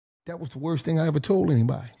That was the worst thing I ever told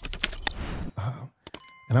anybody.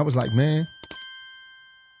 And I was like, man,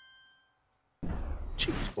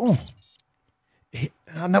 jeez, oh.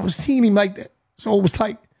 I never seen him like that. So it was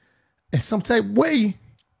like, in some type of way,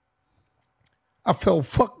 I felt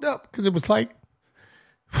fucked up because it was like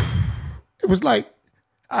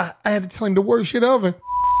I had to tell him the worst shit ever.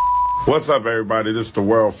 What's up, everybody? This is the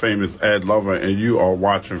world famous Ed Lover, and you are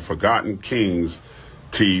watching Forgotten Kings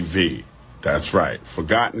TV. That's right,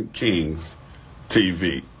 Forgotten Kings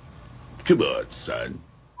TV. Come on, son.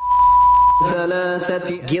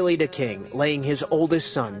 Gillie the King laying his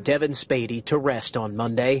oldest son, Devin Spady, to rest on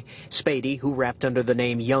Monday. Spady, who rapped under the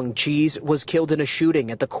name Young Cheese, was killed in a shooting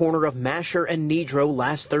at the corner of Masher and Nedro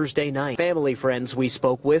last Thursday night. Family friends we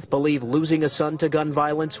spoke with believe losing a son to gun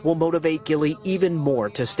violence will motivate Gillie even more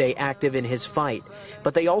to stay active in his fight.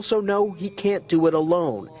 But they also know he can't do it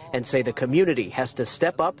alone and say the community has to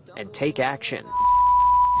step up and take action.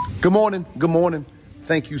 Good morning. Good morning.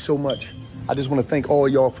 Thank you so much. I just want to thank all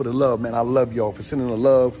y'all for the love, man. I love y'all for sending the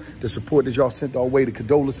love, the support that y'all sent our way, the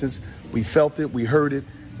condolences. We felt it. We heard it.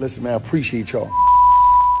 Listen, man, I appreciate y'all.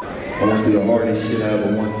 I went through the hardest shit I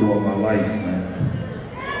ever went through in my life, man.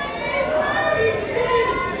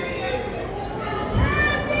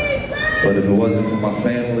 But if it wasn't for my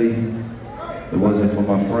family, it wasn't for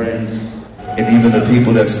my friends, and even the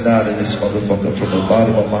people that's not in this motherfucker, from the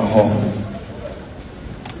bottom of my heart,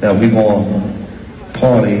 now we gonna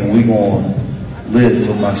party and we gonna live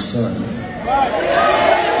for my son.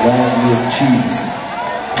 Long live Cheese.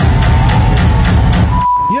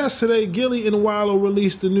 Yesterday, Gillie and Wallo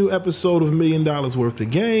released a new episode of $1 Million Worth of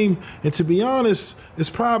Game, and to be honest, it's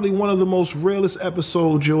probably one of the most realest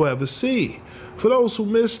episodes you'll ever see. For those who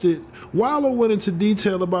missed it, Wallo went into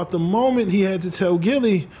detail about the moment he had to tell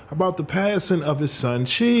Gillie about the passing of his son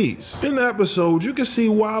Cheese. In the episode, you can see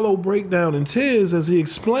Wallo break down in tears as he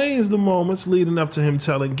explains the moments leading up to him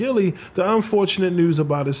telling Gillie the unfortunate news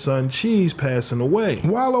about his son Cheese passing away.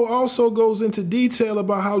 Wallo also goes into detail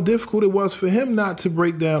about how difficult it was for him not to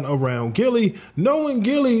break down around Gillie, knowing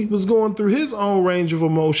Gillie was going through his own range of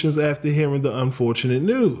emotions after hearing the unfortunate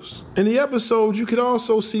news. In the episode, you could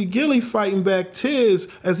also see Gillie fighting back tears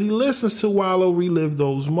as he listens to Wallo relive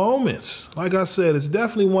those moments. Like I said, it's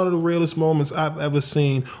definitely one of the realest moments I've ever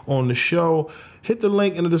seen on the show. Hit the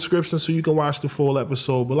link in the description so you can watch the full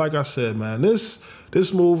episode. But like I said, man, this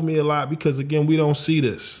moved me a lot because, again, we don't see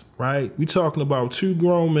this, right? We talking about two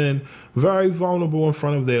grown men, very vulnerable in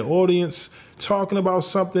front of their audience, talking about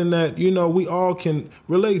something that, you know, we all can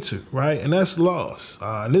relate to, right? And that's loss.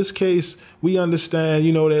 In this case, we understand,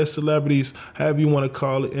 you know, they're celebrities, however you want to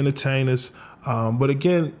call it, entertainers. But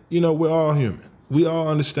again, you know, we're all human. We all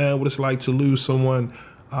understand what it's like to lose someone.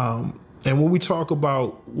 And when we talk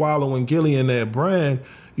about Wallo and Gillie and their brand,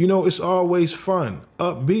 you know, it's always fun,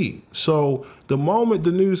 upbeat. So the moment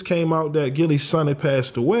the news came out that Gillie's son had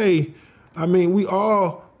passed away, I mean, we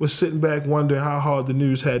all were sitting back wondering how hard the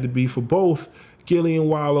news had to be for both Gillie and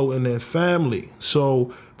Wallo and their family.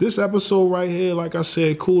 So this episode right here, like I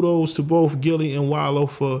said, kudos to both Gillie and Wallo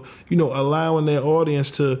for, you know, allowing their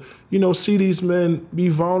audience to, you know, see these men be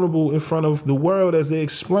vulnerable in front of the world as they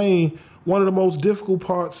explain one of the most difficult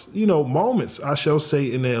parts, you know, moments, I shall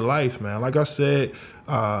say, in their life, man. Like I said,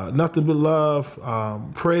 nothing but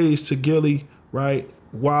love, praise to Gillie, right?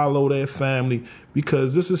 Wallo, their family,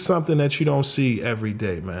 because this is something that you don't see every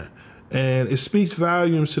day, man. And it speaks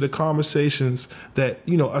volumes to the conversations that,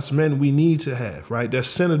 you know, us men, we need to have, right? That's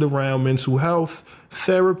centered around mental health,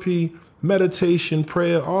 therapy, meditation,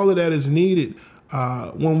 prayer. All of that is needed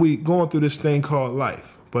when we going through this thing called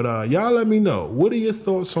life. But y'all let me know, what are your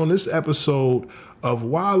thoughts on this episode of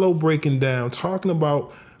Wallo breaking down, talking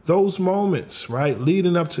about those moments, right,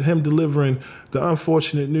 leading up to him delivering the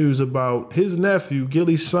unfortunate news about his nephew,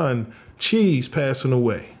 Gillie's son, Cheese, passing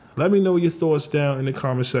away. Let me know your thoughts down in the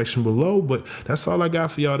comment section below. But that's all I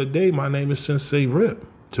got for y'all today. My name is SenseiRip.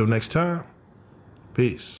 Till next time,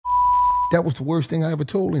 peace. That was the worst thing I ever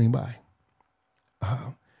told anybody.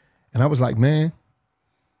 And I was like, man,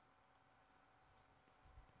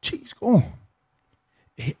 Cheese, go on.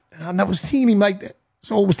 I never seen him like that.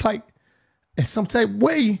 So it was like, in some type of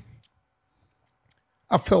way,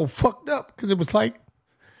 I felt fucked up because it was like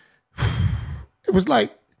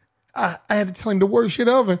I had to tell him the worst shit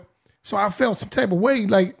ever. So I felt some type of way,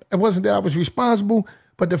 like it wasn't that I was responsible,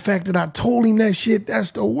 but the fact that I told him that shit,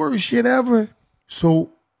 that's the worst shit ever.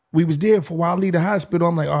 So we was there for a while, I leave the hospital.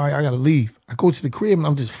 I'm like, all right, I gotta leave. I go to the crib and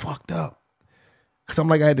I'm just fucked up. Cause I'm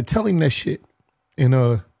like, I had to tell him that shit. And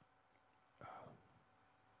the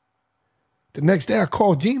next day I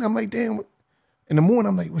called Gene. I'm like, damn. In the morning,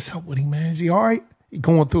 I'm like, what's up with him, man? Is he all right? He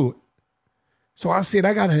going through it. So I said,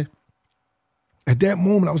 at that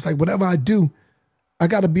moment, I was like, whatever I do, I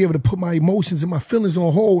got to be able to put my emotions and my feelings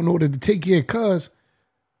on hold in order to take care of Cuz.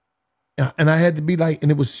 And I had to be like, and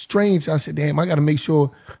it was strange. I said, damn, I got to make sure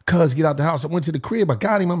Cuz get out the house. I went to the crib. I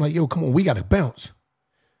got him. I'm like, yo, come on, we got to bounce.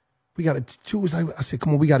 We got to, I said,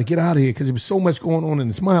 come on, we got to get out of here because there was so much going on in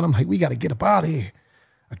his mind. I'm like, we got to get up out of here.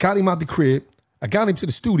 I got him out the crib. I got him to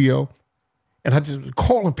the studio. And I just was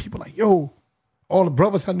calling people like, yo, all the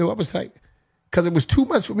brothers I knew. I was like, because it was too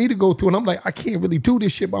much for me to go through. And I'm like, I can't really do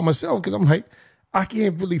this shit by myself because I'm like, I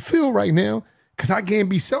can't really feel right now because I can't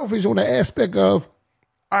be selfish on the aspect of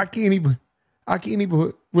I can't even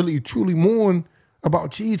really truly mourn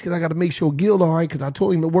about Cheese because I got to make sure Gil all right because I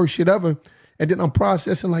told him the worst shit ever. And then I'm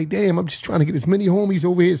processing like, damn, I'm just trying to get as many homies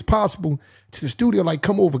over here as possible to the studio. Like,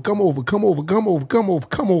 come over. I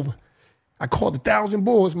called 1,000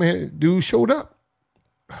 boys, man. Dude showed up.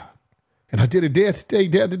 And I did it day after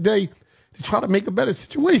day to try to make a better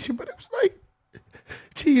situation. But it was like,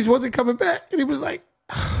 Cheese wasn't coming back. And it was like,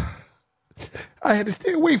 I had to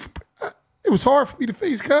stay away from, it was hard for me to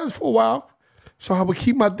face Cuz for a while. So I would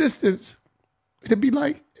keep my distance. It'd be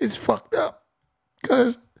like, it's fucked up.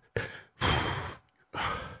 Cuz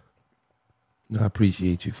I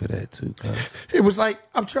appreciate you for that too, cuz. It was like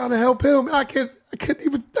I'm trying to help him, and I couldn't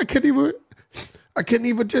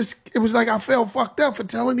even just. It was like I felt fucked up for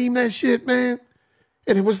telling him that shit, man.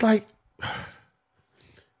 And it was like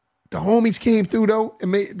the homies came through though,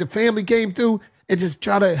 and the family came through and just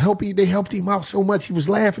try to help him. They helped him out so much. He was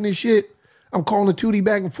laughing and shit. I'm calling Tootie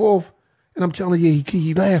back and forth, and I'm telling you,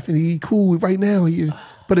 he laughing. He cool right now.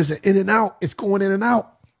 But it's an in and out. It's going in and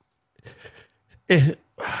out. And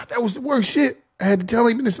that was the worst shit. I had to tell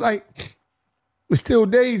him, and it's like, it's still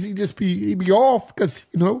days he be off because,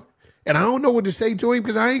 and I don't know what to say to him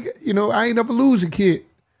because I ain't never lose a kid.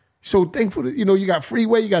 So thankful that, you got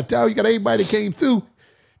Freeway, you got Dow, you got everybody that came through.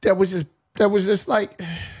 That was just like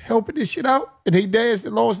helping this shit out. And they dads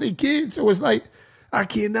that lost their kids. So it's like, I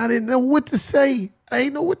didn't know what to say. I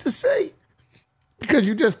ain't know what to say because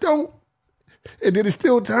you just don't. And then it's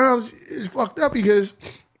still times it's fucked up because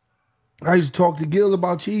I used to talk to Gil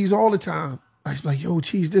about Cheese all the time. I was like, yo,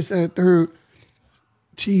 Cheese this and the third.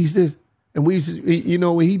 Cheese this. And we used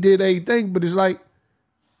to, when he did everything, but it's like,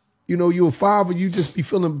 you're a father, you just be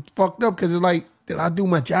feeling fucked up because it's like, did I do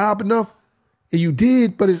my job enough? And you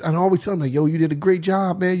did, but I always tell him like, yo, you did a great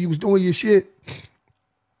job, man. You was doing your shit.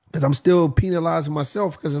 Because I'm still penalizing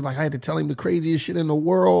myself because it's like I had to tell him the craziest shit in the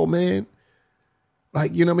world, man.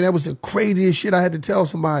 Like, that was the craziest shit I had to tell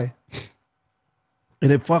somebody.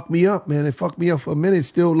 And it fucked me up, man. It fucked me up for a minute. It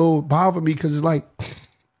still a little bothered me because it's like,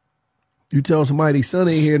 you tell somebody their son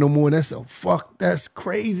ain't here no more, and that's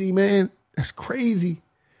crazy, man. That's crazy.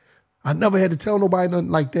 I never had to tell nobody nothing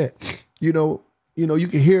like that. You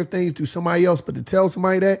can hear things through somebody else, but to tell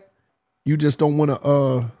somebody that, you just don't want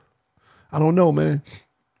to, I don't know, man.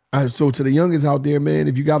 So to the youngest out there, man,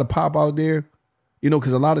 if you got a pop out there,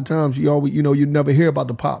 because a lot of times you always, you never hear about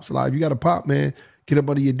the pops. A lot. If you got a pop, man, get up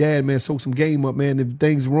under your dad, man, soak some game up, man. If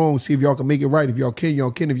things wrong, see if y'all can make it right. If y'all can,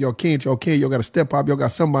 y'all can. If y'all can't, y'all can. Y'all got to step up. Y'all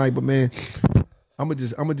got somebody. But, man, I'm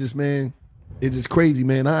just, man, it's just crazy,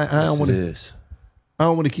 man. I don't want to. I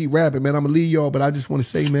don't want to keep rapping, man. I'm going to leave y'all, but I just want to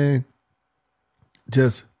say, man,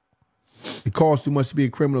 just, it costs too much to be a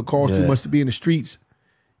criminal. It costs too much to be in the streets.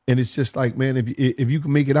 And it's just like, man, if you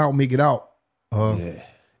can make it out, make it out. And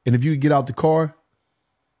if you get out the car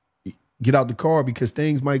because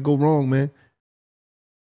things might go wrong, man.